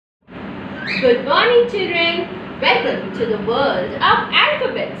Good morning, children. Welcome to the world of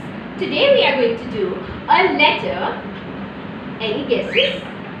alphabets. Today we are going to do a letter. Any guesses?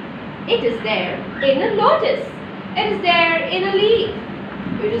 It is there in a lotus. It is there in a leaf.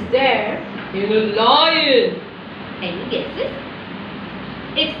 It is there in a lion. Any guesses?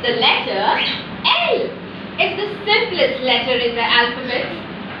 It's the letter L. It's the simplest letter in the alphabet.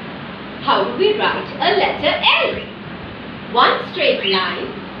 How do we write a letter L? One straight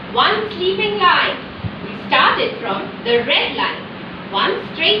line, one sleeping line. We started from the red line. One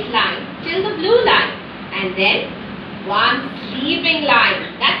straight line till the blue line. And then one sleeping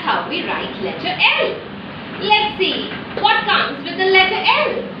line. That's how we write letter L. Let's see what comes with the letter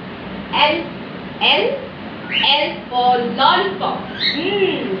L. L for lollipop.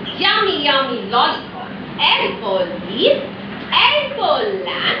 Yummy, yummy lollipop. L for leaf. L for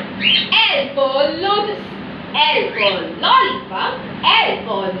lamb. L for lotus. L for lollipop. L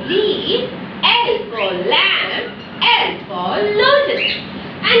for leaf. L for lamb. L for lotus.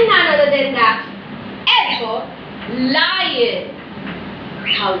 And none other than that. L for lion.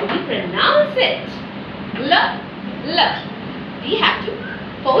 How do we pronounce it? L. We have to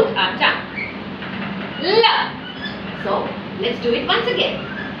hold our tongue. L. So, let's do it once again.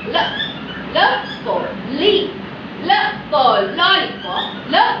 L for leaf. L for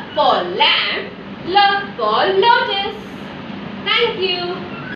lollipop. L for lamb. L for lotus. Thank you.